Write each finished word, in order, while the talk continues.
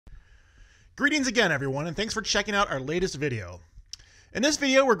Greetings again, everyone, and thanks for checking out our latest video. In this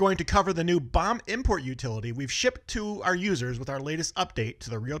video, we're going to cover the new BOM Import Utility we've shipped to our users with our latest update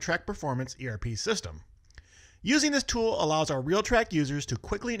to the Realtrac Performance ERP system. Using this tool allows our Realtrac users to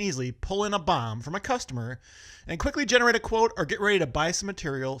quickly and easily pull in a BOM from a customer and quickly generate a quote or get ready to buy some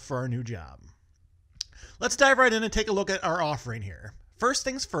material for our new job. Let's dive right in and take a look at our offering here. First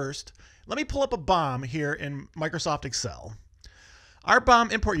things first, let me pull up a BOM here in Microsoft Excel. Our BOM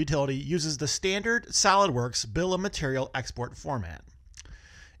Import Utility uses the standard Solidworks bill of material export format.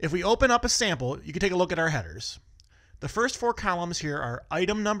 If we open up a sample, you can take a look at our headers. The first four columns here are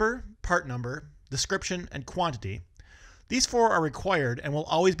item number, part number, description, and quantity. These four are required and will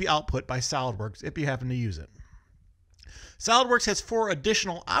always be output by Solidworks if you happen to use it. Solidworks has four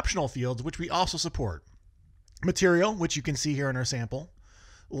additional optional fields which we also support. Material, which you can see here in our sample,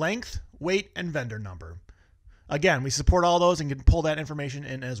 length, weight, and vendor number. Again, we support all those and can pull that information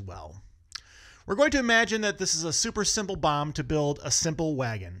in as well. We're going to imagine that this is a super simple BOM to build a simple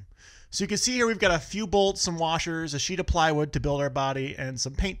wagon. So you can see here we've got a few bolts, some washers, a sheet of plywood to build our body, and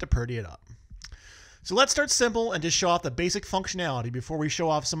some paint to pretty it up. So let's start simple and just show off the basic functionality before we show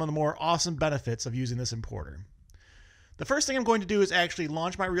off some of the more awesome benefits of using this importer. The first thing I'm going to do is actually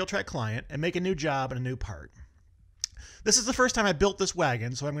launch my Realtrac client and make a new job and a new part. This is the first time I built this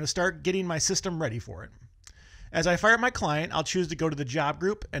wagon, so I'm going to start getting my system ready for it. As I fire up my client, I'll choose to go to the job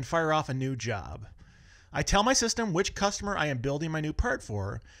group and fire off a new job. I tell my system which customer I am building my new part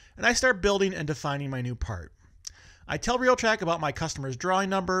for, and I start building and defining my new part. I tell Realtrac about my customer's drawing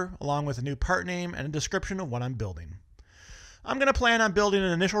number, along with a new part name and a description of what I'm building. I'm going to plan on building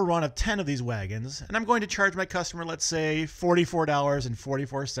an initial run of 10 of these wagons, and I'm going to charge my customer, let's say,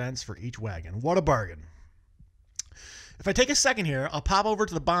 $44.44 for each wagon. What a bargain. If I take a second here, I'll pop over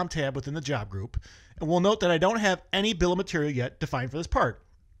to the BOM tab within the job group, and we'll note that I don't have any bill of material yet defined for this part.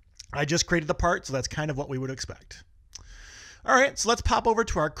 I just created the part, so that's kind of what we would expect. All right, so let's pop over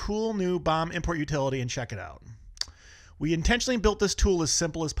to our cool new BOM Import Utility and check it out. We intentionally built this tool as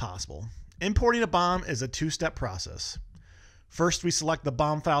simple as possible. Importing a BOM is a two-step process. First, we select the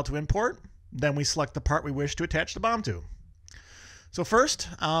BOM file to import, then we select the part we wish to attach the BOM to. So first,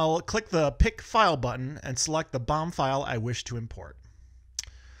 I'll click the Pick File button and select the BOM file I wish to import.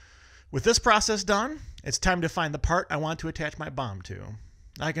 With this process done, it's time to find the part I want to attach my BOM to.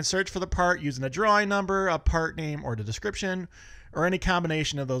 I can search for the part using a drawing number, a part name, or the description, or any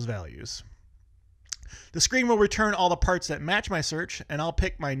combination of those values. The screen will return all the parts that match my search, and I'll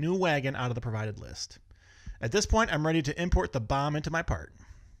pick my new wagon out of the provided list. At this point, I'm ready to import the BOM into my part.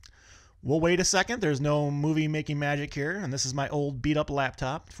 We'll wait a second. There's no movie making magic here, and this is my old beat up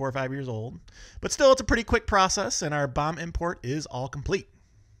laptop, 4 or 5 years old. But still, it's a pretty quick process, and our BOM import is all complete.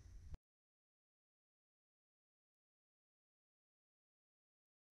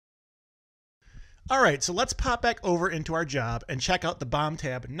 All right, so let's pop back over into our job and check out the BOM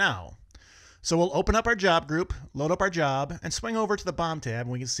tab now. So we'll open up our job group, load up our job, and swing over to the BOM tab, and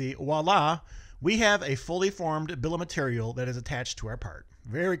we can see, voila, we have a fully formed bill of material that is attached to our part.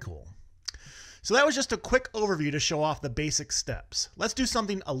 Very cool. So that was just a quick overview to show off the basic steps. Let's do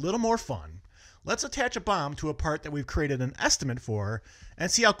something a little more fun. Let's attach a BOM to a part that we've created an estimate for and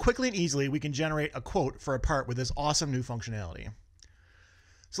see how quickly and easily we can generate a quote for a part with this awesome new functionality.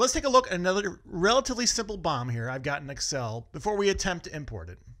 So let's take a look at another relatively simple BOM here I've got in Excel before we attempt to import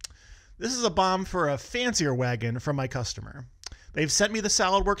it. This is a BOM for a fancier wagon from my customer. They've sent me the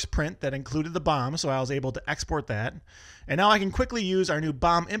Solidworks print that included the BOM, so I was able to export that. And now I can quickly use our new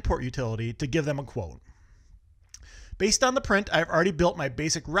BOM Import Utility to give them a quote. Based on the print, I've already built my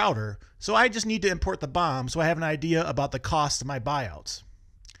basic router, so I just need to import the BOM so I have an idea about the cost of my buyouts.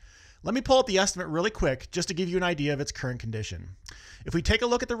 Let me pull up the estimate really quick just to give you an idea of its current condition. If we take a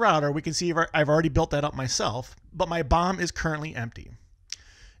look at the router, we can see I've already built that up myself, but my BOM is currently empty.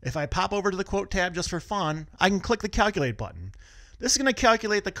 If I pop over to the quote tab just for fun, I can click the calculate button. This is going to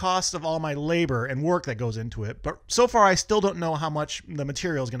calculate the cost of all my labor and work that goes into it, but so far I still don't know how much the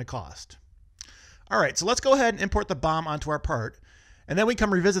material is going to cost. All right, so let's go ahead and import the BOM onto our part, and then we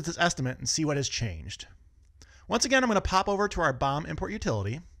can revisit this estimate and see what has changed. Once again, I'm going to pop over to our BOM Import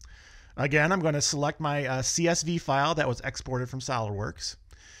Utility. Again, I'm going to select my CSV file that was exported from Solidworks.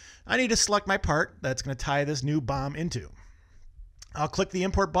 I need to select my part that's going to tie this new BOM into. I'll click the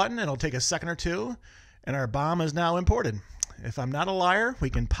import button, and it'll take a second or two, and our BOM is now imported. If I'm not a liar,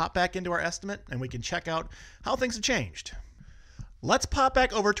 we can pop back into our estimate and we can check out how things have changed. Let's pop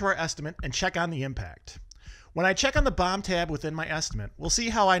back over to our estimate and check on the impact. When I check on the BOM tab within my estimate, we'll see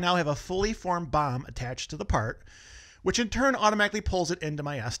how I now have a fully formed BOM attached to the part, which in turn automatically pulls it into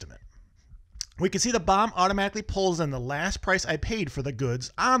my estimate. We can see the BOM automatically pulls in the last price I paid for the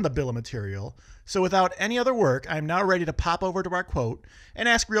goods on the bill of material. So without any other work, I'm now ready to pop over to our quote and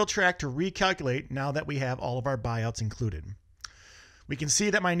ask Realtrac to recalculate now that we have all of our buyouts included. We can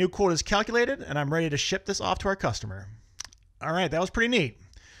see that my new quote is calculated and I'm ready to ship this off to our customer. All right, that was pretty neat.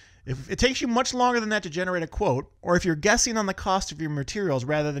 If it takes you much longer than that to generate a quote, or if you're guessing on the cost of your materials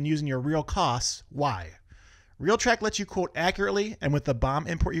rather than using your real costs, why? Realtrac lets you quote accurately and with the BOM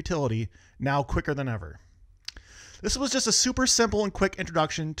Import Utility, now quicker than ever. This was just a super simple and quick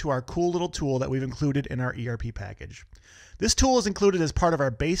introduction to our cool little tool that we've included in our ERP package. This tool is included as part of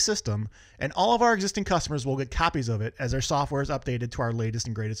our base system, and all of our existing customers will get copies of it as their software is updated to our latest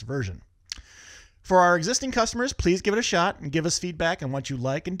and greatest version. For our existing customers, please give it a shot and give us feedback on what you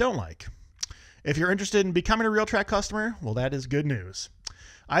like and don't like. If you're interested in becoming a Realtrac customer, well, that is good news.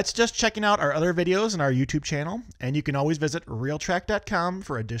 I'd suggest checking out our other videos on our YouTube channel, and you can always visit Realtrac.com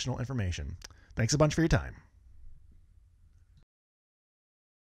for additional information. Thanks a bunch for your time.